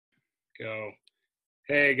Go.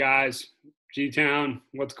 Hey guys, Gtown,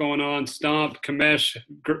 what's going on? Stump, Kamish,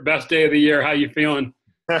 best day of the year. How you feeling?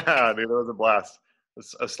 Dude, that was a blast.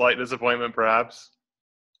 A slight disappointment, perhaps.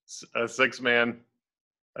 A six-man,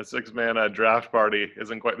 a six-man draft party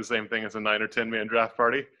isn't quite the same thing as a 9 or 10 man draft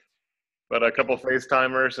party. But a couple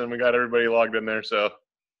FaceTimers, and we got everybody logged in there. So,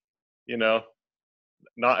 you know,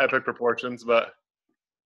 not epic proportions, but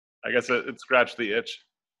I guess it scratched the itch.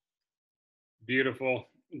 Beautiful.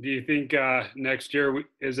 Do you think next year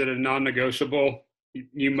is it a non-negotiable?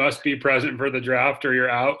 You must be present for the draft, or you're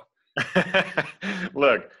out.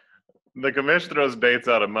 Look, the commission throws dates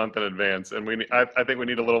out a month in advance, and I think we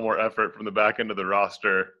need a little more effort from the back end of the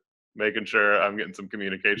roster, making sure I'm getting some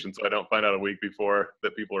communication so I don't find out a week before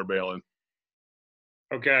that people are bailing.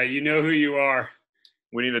 Okay, you know who you are.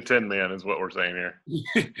 We need a 10-man is what we're saying here.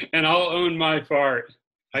 And I'll own my part.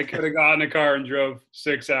 I could have gotten a car and drove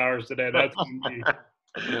 6 hours today. That's on me.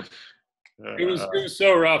 It was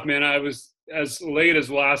so rough, man. I was as late as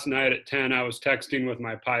last night at 10. I was texting with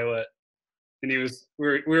my pilot, and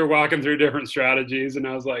we were walking through different strategies, and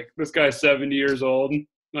I was like, "This guy's 70 years old.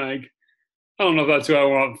 Like, I don't know if that's who I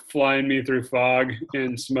want flying me through fog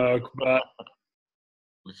and smoke, but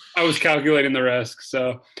I was calculating the risk."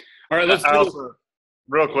 So, all right, let's also,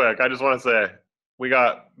 real quick, I just want to say we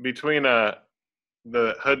got between the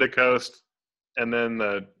Hood to Coast and then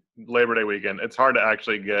the Labor Day weekend. It's hard to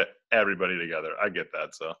actually get everybody together. I get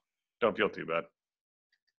that, so don't feel too bad,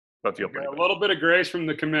 but feel pretty bad. A little bit of grace from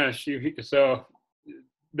the commish. So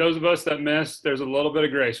those of us that missed, there's a little bit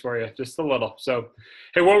of grace for you, just a little. So,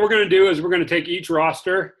 hey, what we're going to do is we're going to take each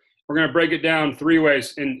roster. We're going to break it down 3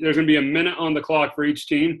 ways, and there's going to be a minute on the clock for each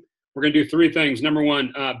team. We're going to do 3 things. Number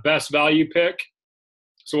 1, best value pick.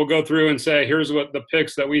 So we'll go through and say, here's what the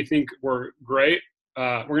picks that we think were great.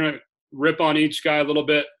 We're going to rip on each guy a little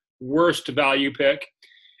bit. Worst value pick.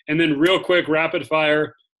 And then real quick, rapid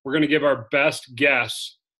fire, we're going to give our best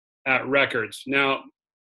guess at records. Now,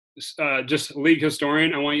 just league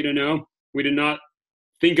historian, I want you to know, we did not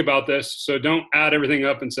think about this, so don't add everything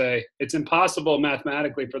up and say, it's impossible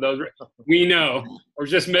mathematically for those. We know. We're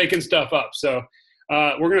just making stuff up. So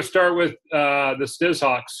we're going to start with the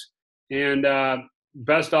Stizhawks. And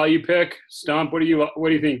best value pick, Stump, what do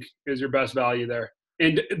you think is your best value there?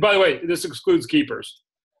 And by the way, this excludes keepers.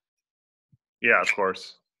 Yeah, of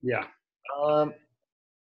course. Yeah. I'm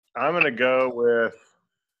going to go with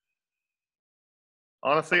 –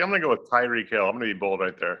 honestly, I'm going to go with Tyreek Hill. I'm going to be bold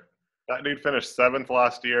right there. That dude finished 7th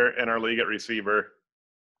last year in our league at receiver.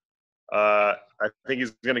 I think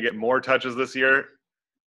he's going to get more touches this year.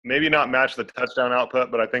 Maybe not match the touchdown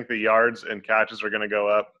output, but I think the yards and catches are going to go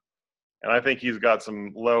up. And I think he's got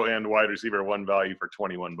some low-end wide receiver 1 value for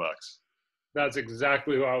 $21. That's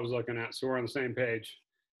exactly who I was looking at, so we're on the same page.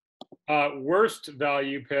 Worst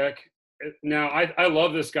value pick. Now, I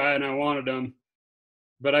love this guy, and I wanted him.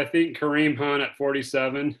 But I think Kareem Hunt at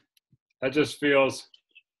 47, that feels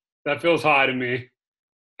high to me.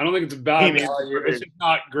 I don't think it's bad value. It's just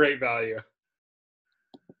not great value.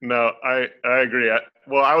 No, I agree.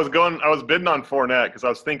 I was bidding on Fournette because I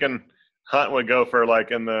was thinking Hunt would go for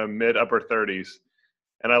like in the mid upper 30s.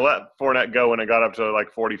 And I let Fournette go when it got up to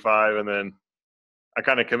like 45, and then I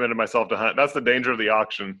kind of committed myself to Hunt. That's the danger of the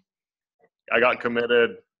auction. I got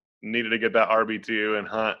committed, needed to get that RB2, and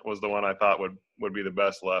Hunt was the one I thought would be the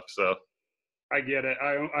best left. So I get it.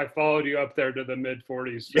 I followed you up there to the mid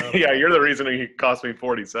 40s. So. Yeah, you're the reason he cost me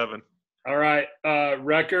 47. All right.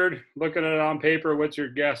 Record, looking at it on paper, what's your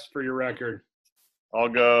guess for your record? I'll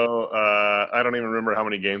go I don't even remember how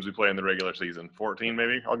many games we play in the regular season. 14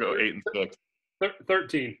 maybe? I'll go 8-6.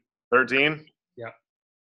 13. 13? Yeah.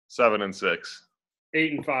 7-6.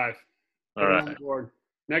 8-5. All right.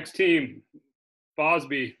 Next team,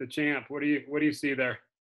 Bosby, the champ. What do you see there?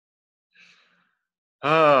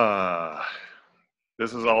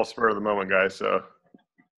 This is all spur of the moment, guys. So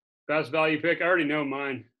best value pick. I already know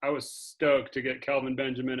mine. I was stoked to get Kelvin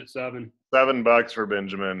Benjamin at $7. $7 for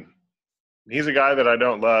Benjamin. He's a guy that I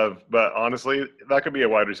don't love, but honestly, that could be a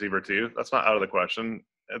wide receiver too. That's not out of the question.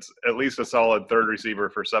 It's at least a solid 3rd receiver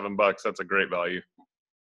for $7. That's a great value.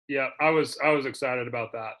 Yeah, I was excited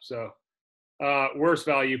about that. So, worst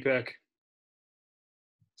value pick.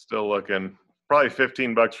 Still looking. Probably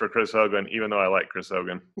 $15 for Chris Hogan, even though I like Chris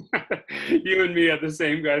Hogan. You and me had the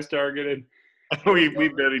same guys targeted. we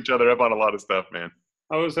bid each other up on a lot of stuff, man.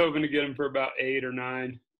 I was hoping to get him for about 8 or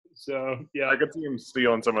 9. So yeah, I could see him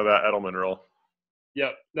stealing some of that Edelman role.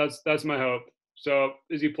 Yep, that's my hope. So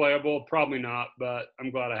is he playable? Probably not, but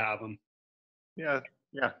I'm glad I have him. Yeah.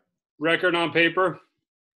 Record on paper.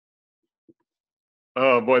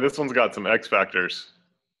 Oh boy, this one's got some X factors.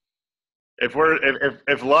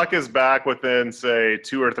 If Luck is back within say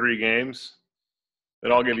 2 or 3 games,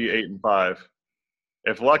 then I'll give you 8 and 5.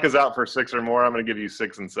 If Luck is out for 6 or more, I'm going to give you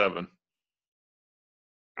 6 and 7.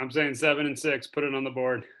 I'm saying 7 and 6. Put it on the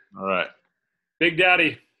board. All right. Big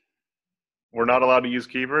Daddy. We're not allowed to use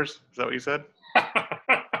keepers? Is that what you said?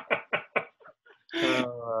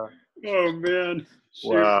 Oh, man.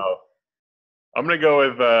 Shoot. Wow. I'm going to go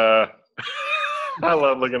with I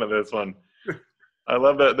love looking at this one. I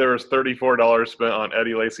love that there was $34 spent on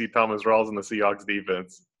Eddie Lacy, Thomas Rawls, and the Seahawks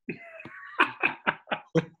defense.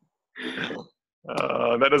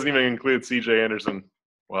 That doesn't even include C.J. Anderson.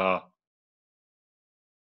 Wow.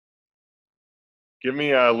 Give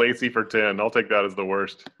me Lacy for 10. I'll take that as the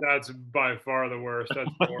worst. That's by far the worst.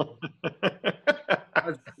 That's horrible.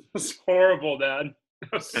 That's horrible, Dad.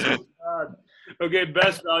 That's so bad. Okay,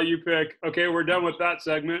 best value pick. Okay, we're done with that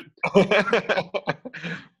segment.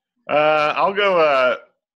 I'll go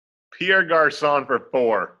Pierre Garçon for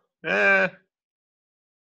 4. He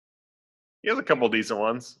has a couple decent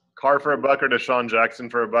ones. Carr for $1 or Deshaun Jackson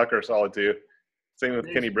for $1 are solid too. Same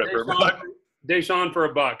with Kenny Britt for $1. Deshaun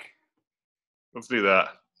for $1. Let's do that.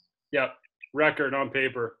 Yep. Record on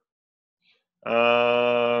paper.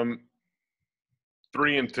 3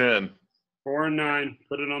 and 10. 4 and 9.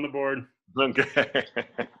 Put it on the board. Okay.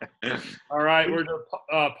 All right, we're to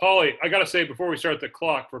Paulie. I got to say before we start the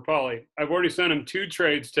clock for Paulie, I've already sent him 2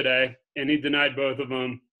 trades today, and he denied both of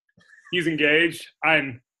them. He's engaged.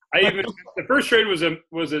 The first trade was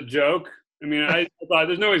a joke. I mean, I thought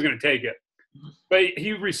there's no way he's going to take it, but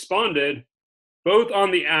he responded both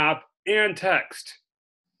on the app and text.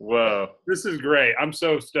 Whoa, this is great. I'm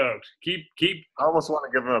so stoked. Keep. I almost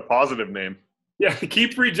want to give him a positive name. Yeah,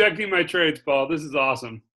 keep rejecting my trades, Paul. This is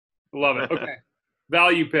awesome. Love it. Okay,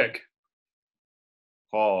 value pick.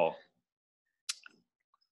 Paul,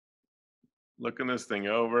 looking this thing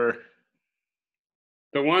over.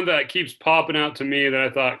 The one that keeps popping out to me that I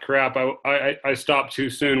thought, crap, I stopped too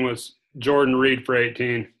soon was Jordan Reed for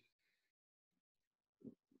 18.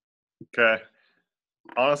 Okay.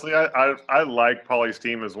 Honestly, I like Paulie's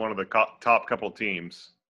team as one of the top couple teams.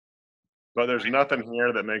 But there's nothing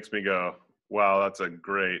here that makes me go, wow, that's a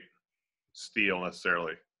great steal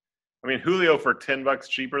necessarily. I mean, Julio for $10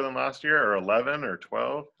 cheaper than last year, or 11 or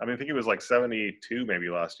 12. I mean, I think he was like 72 maybe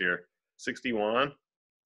last year. 61.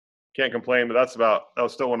 Can't complain, but that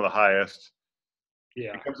was still one of the highest.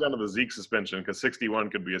 Yeah. It comes down to the Zeke suspension because 61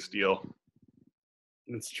 could be a steal.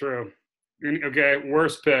 That's true. Okay,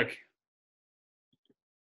 worst pick.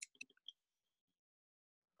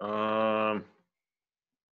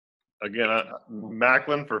 Again,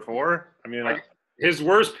 Macklin for 4. I mean, his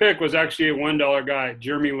worst pick was actually a $1 guy,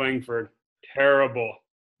 Jeremy Langford. Terrible.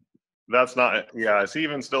 That's not. Yeah, is he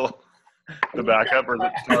even still the backup or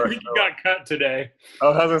the start? I think he got cut today. I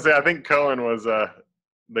was gonna say I think Cohen was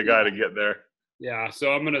the guy to get there. Yeah,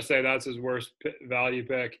 so I'm gonna say that's his worst value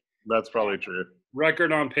pick. That's probably true.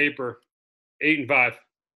 Record on paper, 8 and 5.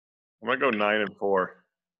 I'm gonna go 9 and 4.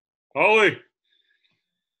 Holy.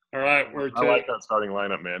 All right, I like that starting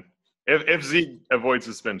lineup, man. If Zeke avoids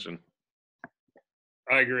suspension.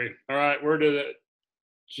 I agree. All right, we're to the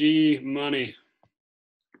G money.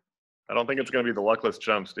 I don't think it's going to be the luckless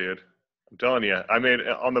chumps, dude. I'm telling you. I made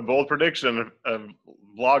on the bold prediction a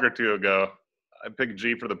vlog or 2 ago. I picked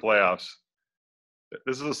G for the playoffs.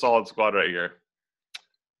 This is a solid squad right here.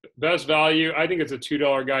 Best value, I think it's a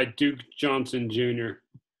 $2 guy, Duke Johnson Jr.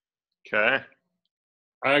 Okay.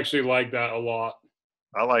 I actually like that a lot.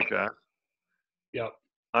 I like that. Yep.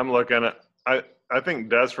 I'm looking at. I think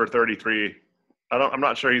Des for 33. I'm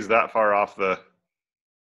not sure he's that far off the.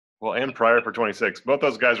 Well, and Pryor for 26. Both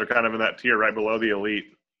those guys are kind of in that tier right below the elite,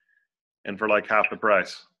 and for like half the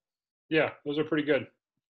price. Yeah, those are pretty good.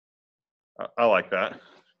 I like that.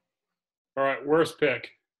 All right, worst pick.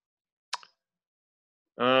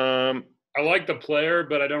 I like the player,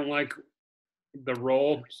 but I don't like the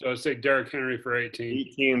role. So I'd say Derrick Henry for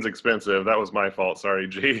 18. 18's expensive. That was my fault. Sorry,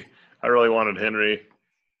 G. I really wanted Henry,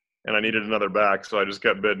 and I needed another back, so I just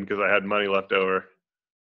kept bidding because I had money left over.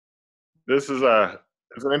 This is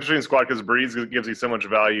it's an interesting squad because Breeze gives you so much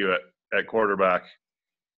value at quarterback.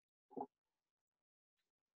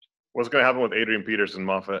 What's going to happen with Adrian Peterson,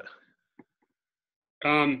 Moffitt?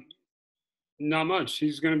 Not much.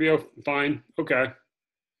 He's going to be fine. Okay.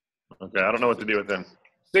 Okay, I don't know what to do with him.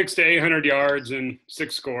 600 to 800 yards and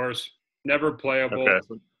 6 scores. Never playable. Okay.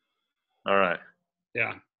 All right.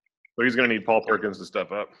 Yeah. So he's going to need Paul Perkins to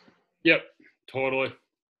step up. Yep, totally.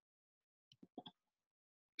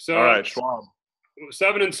 So all right, Schwab.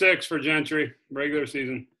 7 and 6 for Gentry regular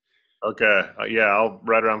season. Okay. Yeah, I'll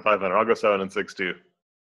right around 500. I'll go 7 and 6 too.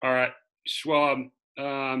 All right, Schwab.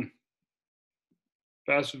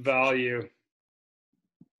 Best value.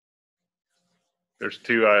 There's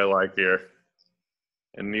two I like here,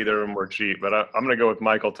 and neither of them were cheap. But I'm going to go with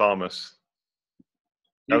Michael Thomas.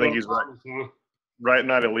 I think he's right in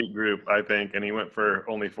that elite group, I think, and he went for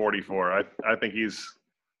only 44. I think he's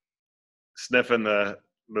sniffing the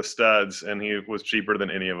studs, and he was cheaper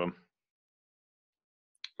than any of them.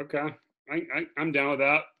 Okay. I'm down with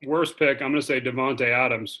that. Worst pick, I'm going to say Devontae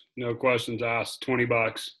Adams. No questions asked.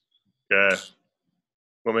 $20. Okay.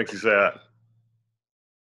 What makes you say that?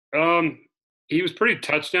 He was pretty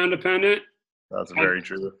touchdown dependent. That's very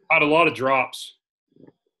true. Had a lot of drops.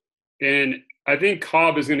 And I think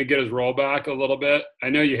Cobb is going to get his roll back a little bit. I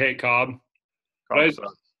know you hate Cobb.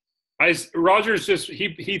 Rodgers just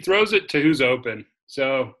he throws it to who's open.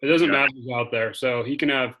 So it doesn't matter who's out there. So he can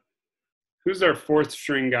have who's their fourth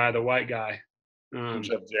string guy, the white guy?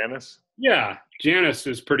 Janis? Yeah. Janis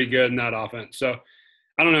is pretty good in that offense. So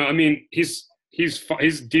I don't know. I mean, he's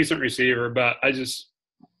a decent receiver, but it's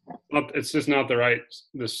just not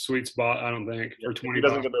the sweet spot, I don't think. Or 20. He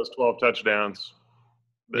doesn't get those 12 touchdowns.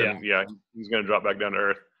 Then he's going to drop back down to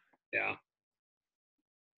earth. Yeah.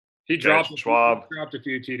 He dropped Schwab. Dropped a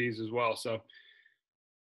few TDs as well. So.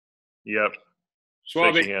 Yep.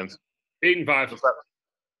 Schwab 8 and 5.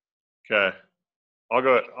 Okay. I'll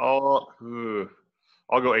go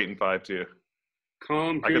 8 and 5 too.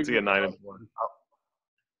 I can see a 9 and 4.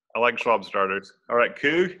 I like Schwab starters. All right,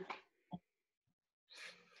 Coog's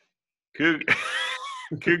team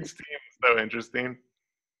is so interesting.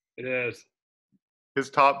 It is. His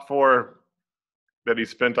top 4 that he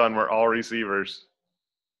spent on were all receivers,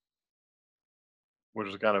 which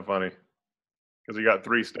is kind of funny because he got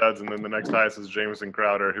 3 studs, and then the next highest is Jamison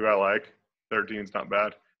Crowder, who I like. 13's not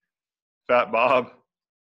bad. Fat Bob,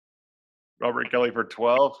 Robert Kelly for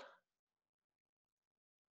 12.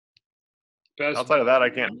 Outside of that, I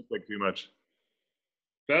can't pick too much.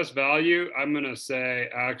 Best value, I'm going to say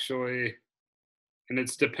actually, and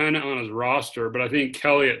it's dependent on his roster, but I think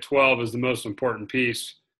Kelly at 12 is the most important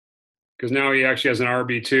piece because now he actually has an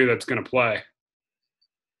RB2 that's going to play.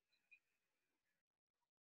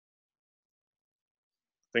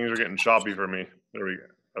 Things are getting choppy for me. There we go.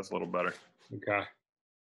 That's a little better. Okay.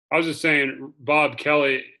 I was just saying, Bob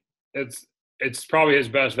Kelly, it's probably his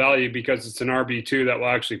best value because it's an RB2 that will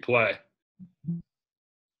actually play.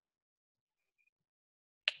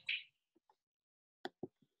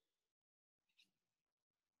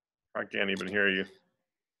 I can't even hear you.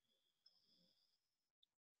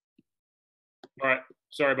 All right.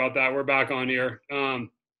 Sorry about that. We're back on here. So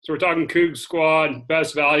we're talking Coug squad,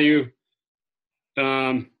 best value.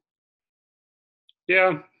 Yeah,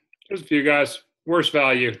 there's a few guys. Worst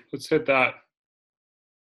value. Let's hit that.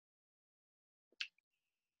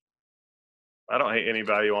 I don't hate any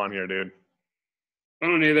value on here, dude. I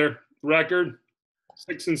don't either. Record,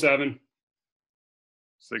 6 and 7.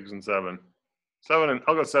 6 and 7.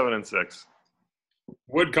 I'll go 7 and 6.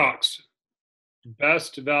 Woodcocks,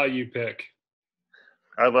 best value pick.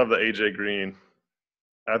 I love the AJ Green.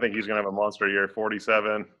 I think he's gonna have a monster year.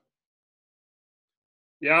 47.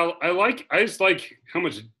 Yeah, I just like how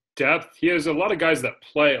much depth he has. A lot of guys that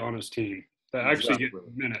play on his team that actually get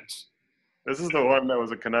minutes. This is the one that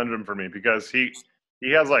was a conundrum for me because he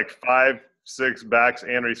has like 5, 6 backs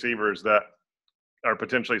and receivers that are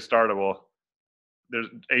potentially startable.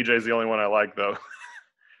 AJ's the only one I like though.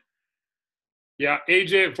 Yeah,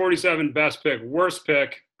 AJ at 47, best pick. Worst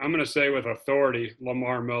pick, I'm going to say with authority,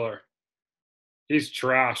 Lamar Miller. He's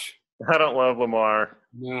trash. I don't love Lamar.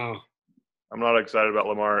 No. I'm not excited about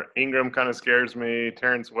Lamar. Ingram kind of scares me.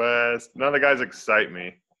 Terrence West. None of the guys excite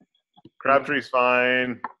me. Crabtree's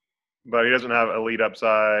fine, but he doesn't have elite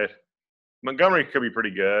upside. Montgomery could be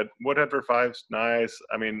pretty good. Woodhead for 5's nice.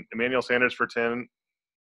 I mean, Emmanuel Sanders for 10,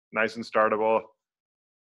 nice and startable.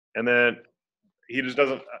 And then he just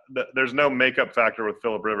doesn't – there's no makeup factor with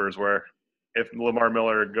Phillip Rivers where if Lamar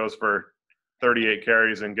Miller goes for 38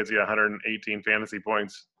 carries and gets you 118 fantasy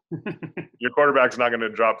points, your quarterback's not going to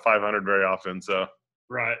drop 500 very often. So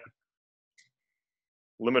right,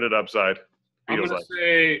 limited upside. I'm going to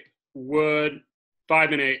say Wood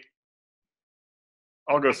 5 and 8.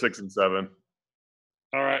 I'll go 6 and 7.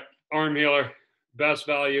 All right, arm healer, best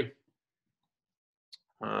value.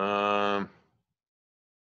 I'll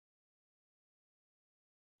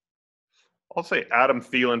say Adam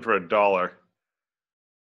Thielen for $1.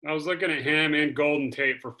 I was looking at him and Golden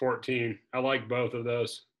Tate for 14. I like both of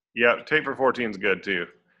those. Yeah, Tate for 14 is good too.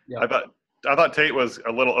 Yeah. I thought Tate was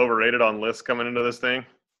a little overrated on lists coming into this thing.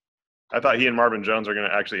 I thought he and Marvin Jones are going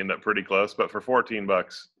to actually end up pretty close, but for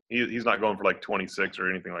 $14, he's not going for like 26 or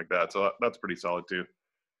anything like that. So that's pretty solid too.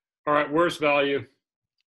 All right, worst value.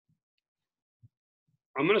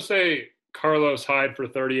 I'm going to say Carlos Hyde for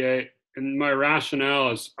 38. And my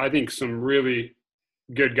rationale is I think some really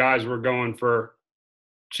good guys were going for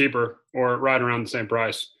cheaper or right around the same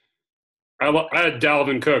price. I had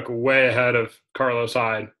Dalvin Cook way ahead of Carlos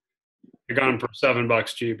Hyde. I got him for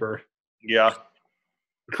 $7 cheaper. Yeah.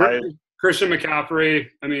 I Christian McCaffrey,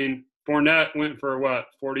 I mean, Fournette went for what,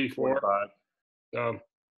 44? 45. So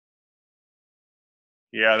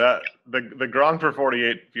Yeah, that the Gronk for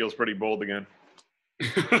 48 feels pretty bold again.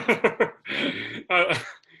 uh,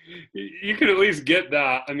 you can at least get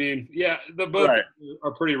that. I mean, yeah, the both Right.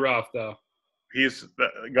 are pretty rough though. He's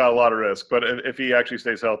got a lot of risk, but if he actually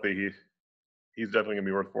stays healthy, he's definitely gonna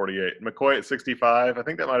be worth 48. McCoy at 65. I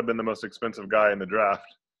think that might have been the most expensive guy in the draft.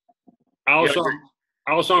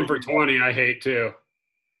 Alshon for 20. I hate too.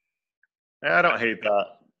 I don't hate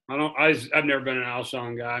that. I've never been an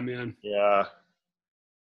Alshon guy, man. Yeah,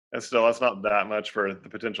 that's not that much for the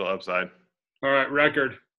potential upside. All right,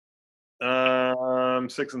 record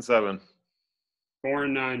 6 and 7.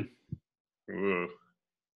 4-9. Ooh,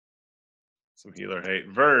 some healer hate.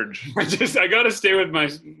 Verge. I got to stay with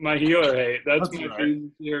my healer hate. That's my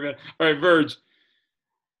thing here, man. All right, Verge.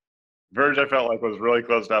 Verge, I felt like was really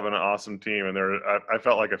close to having an awesome team, and I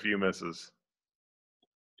felt like a few misses.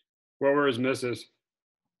 What were his misses?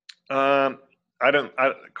 Carson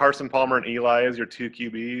Palmer and Eli as your two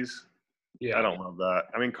QBs. Yeah, I don't love that.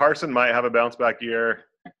 I mean, Carson might have a bounce back year.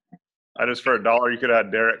 I just for $1 you could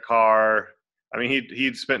have Derek Carr. I mean,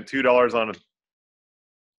 he'd spent $2 on.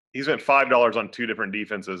 He spent $5 on two different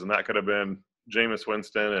defenses, and that could have been Jameis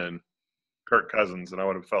Winston and Kirk Cousins, and I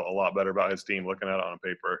would have felt a lot better about his team looking at it on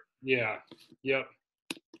paper. Yeah. Yep.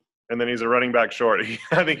 And then he's a running back short.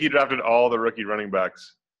 I think he drafted all the rookie running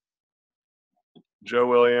backs. Joe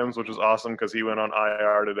Williams, which was awesome because he went on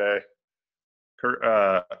IR today.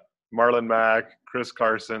 Marlon Mack, Chris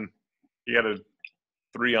Carson. He had a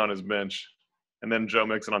 3 on his bench. And then Joe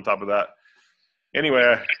Mixon on top of that.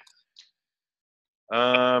 Anyway,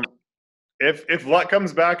 if Luck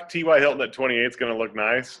comes back, T.Y. Hilton at 28 is going to look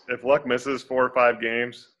nice. If Luck misses 4 or 5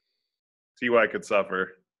 games, T.Y. could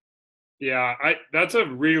suffer. Yeah, that's a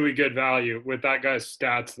really good value with that guy's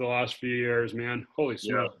stats the last few years, man. Holy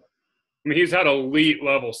smokes. Yeah. I mean, he's had elite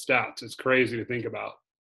level stats. It's crazy to think about.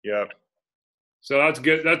 Yep. So that's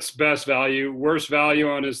good. That's best value. Worst value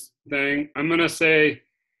on his thing, I'm going to say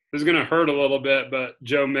this is going to hurt a little bit, but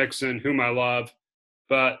Joe Mixon, whom I love,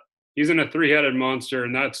 but he's in a 3-headed monster,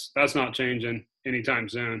 and that's not changing anytime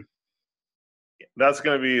soon. That's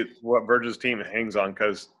going to be what Verge's team hangs on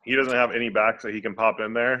because he doesn't have any backs that he can pop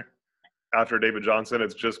in there. After David Johnson,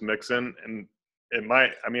 it's just Mixon, and it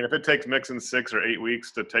might – I mean, if it takes Mixon 6 or 8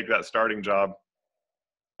 weeks to take that starting job,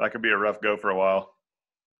 that could be a rough go for a while.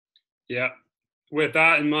 Yeah. With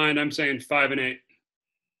that in mind, I'm saying 5 and 8.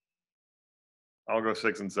 I'll go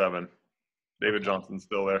 6 and 7. David Johnson's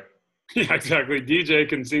still there. Yeah, exactly. DJ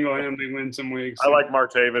can single-handedly win some weeks. I like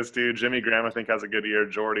Martavis too. Jimmy Graham, I think, has a good year.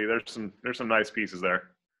 Jordy, there's some nice pieces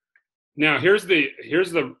there. Now here's the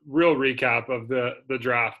real recap of the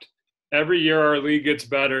draft. Every year our league gets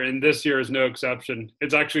better, and this year is no exception.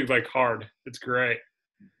 It's actually like hard. It's great.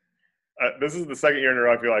 This is the second year in a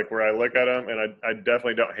row I feel like where I look at them and I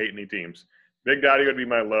definitely don't hate any teams. Big Daddy would be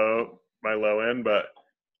my low end, but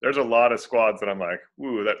there's a lot of squads that I'm like,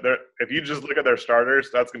 ooh, if you just look at their starters,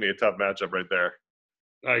 that's gonna be a tough matchup right there.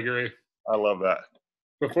 I agree. I love that.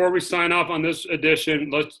 Before we sign off on this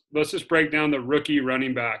edition, let's just break down the rookie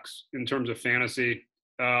running backs in terms of fantasy.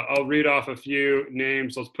 I'll read off a few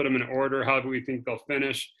names. Let's put them in order. How do we think they'll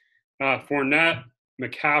finish? Fournette,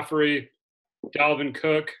 McCaffrey, Dalvin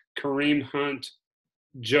Cook, Kareem Hunt,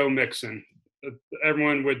 Joe Mixon.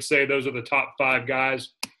 Everyone would say those are the top 5 guys.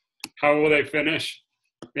 How will they finish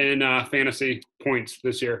in fantasy points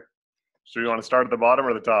this year? So you want to start at the bottom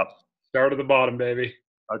or the top? Start at the bottom, baby.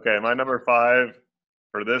 Okay, my number 5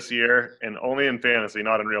 for this year, and only in fantasy,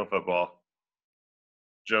 not in real football,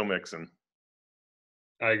 Joe Mixon.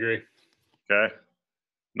 I agree. Okay.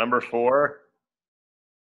 Number 4.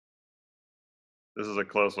 This is a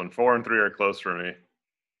close one. 4 and 3 are close for me.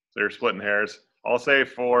 So you're splitting hairs. I'll say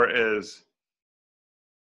 4 is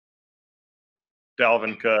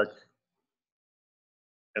Dalvin Cook,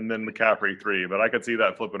 and then McCaffrey 3, but I could see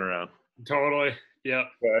that flipping around. Totally. Yep.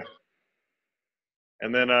 Okay.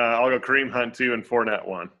 And then I'll go Kareem Hunt 2 and Fournette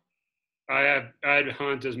 1. I had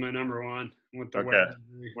Hunt as my number 1 with the okay.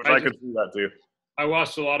 Which I could see that too. I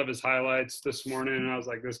watched a lot of his highlights this morning, and I was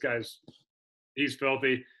like, this he's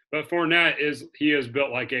filthy. But Fournette is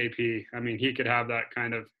built like AP. I mean, he could have that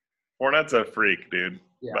kind of. Fournette's a freak, dude.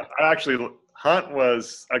 Yeah. But Hunt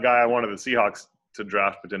was a guy I wanted the Seahawks to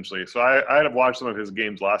draft potentially. So I had watched some of his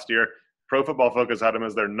games last year. Pro Football Focus had him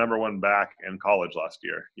as their #1 back in college last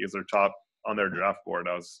year. He was their top on their draft board.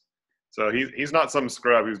 So he's not some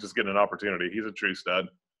scrub who's just getting an opportunity. He's a true stud.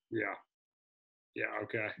 Yeah. Yeah.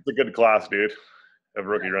 Okay. It's a good class, dude, of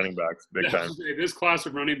rookie running backs, big time. This class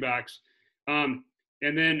of running backs. And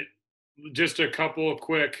then just a couple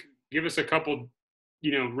quick, give us a couple,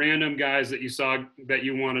 random guys that you saw that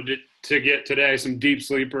you wanted to get today, some deep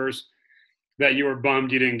sleepers that you were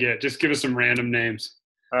bummed you didn't get. Just give us some random names.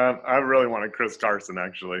 I really wanted Chris Carson,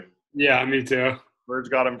 actually. Yeah, me too. Birds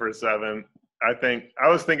got him for 7. I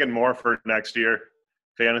was thinking more for next year,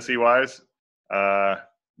 fantasy-wise. But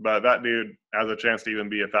that dude has a chance to even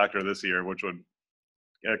be a factor this year,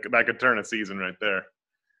 that could turn a season right there.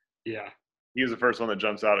 Yeah. He was the first one that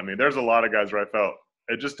jumps out at me. There's a lot of guys where I felt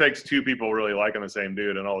it just takes 2 people really liking the same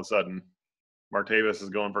dude, and all of a sudden Martavis is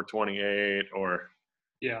going for 28, or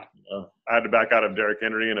yeah. I had to back out of Derrick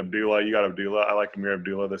Henry and Abdullah. You got Abdullah. I like Amir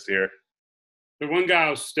Abdullah this year. The one guy I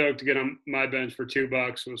was stoked to get on my bench for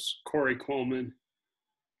 $2 was Corey Coleman.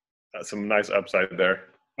 That's some nice upside there.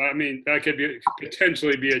 I mean, that could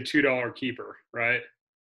potentially be a $2 keeper, right?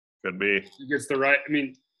 Could be. He gets the right. I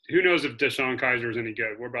mean, who knows if Deshaun Kaiser is any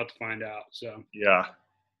good? We're about to find out. So yeah.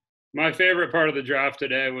 My favorite part of the draft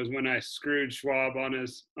today was when I screwed Schwab on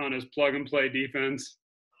his plug and play defense.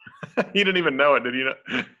 He didn't even know it, did you?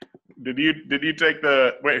 Did you take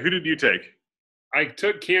who did you take? I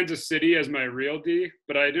took Kansas City as my real D,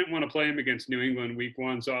 but I didn't want to play him against New England week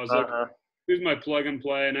 1. So I was like, who's my plug and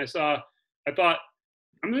play? And I thought,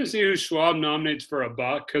 I'm going to see who Schwab nominates for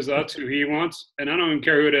 $1 because that's who he wants. And I don't even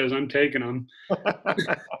care who it is. I'm taking him.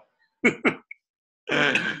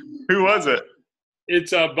 Who was it?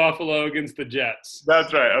 It's Buffalo against the Jets.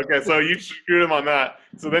 That's right. Okay, so you screwed him on that.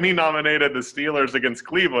 So then he nominated the Steelers against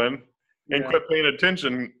Cleveland and quit paying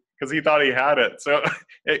attention because he thought he had it. So,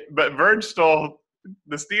 but Verge stole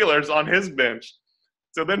the Steelers on his bench.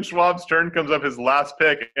 So then Schwab's turn comes up, his last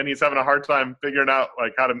pick, and he's having a hard time figuring out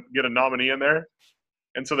how to get a nominee in there.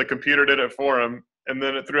 And so the computer did it for him, and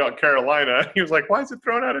then it threw out Carolina. He was like, "Why is it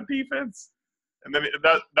throwing out a defense?" And then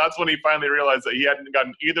that's when he finally realized that he hadn't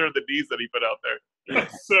gotten either of the Ds that he put out there.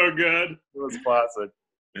 That's so good. It was classic.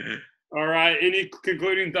 All right. Any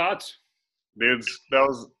concluding thoughts? Dudes, that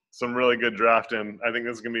was some really good drafting. I think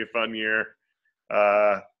this is going to be a fun year.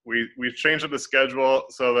 We've changed up the schedule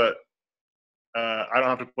so that I don't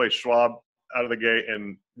have to play Schwab out of the gate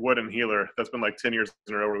and Wood and Healer. That's been like 10 years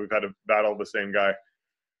in a row where we've had to battle the same guy.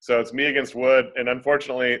 So it's me against Wood, and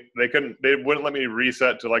unfortunately they wouldn't let me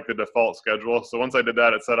reset to the default schedule. So once I did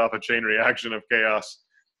that, it set off a chain reaction of chaos.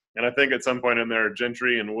 And I think at some point in there,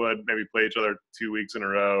 Gentry and Wood maybe play each other 2 weeks in a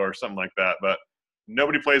row or something like that. But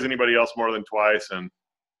nobody plays anybody else more than twice, and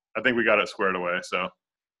I think we got it squared away. So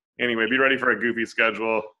anyway, be ready for a goofy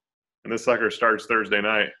schedule. And this sucker starts Thursday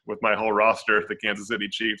night with my whole roster, the Kansas City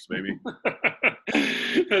Chiefs, baby.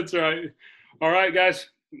 That's right. All right, guys.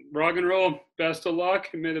 Rock and roll. Best of luck,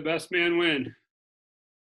 and may the best man win.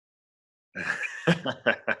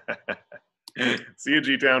 See you,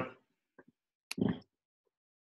 Gtown.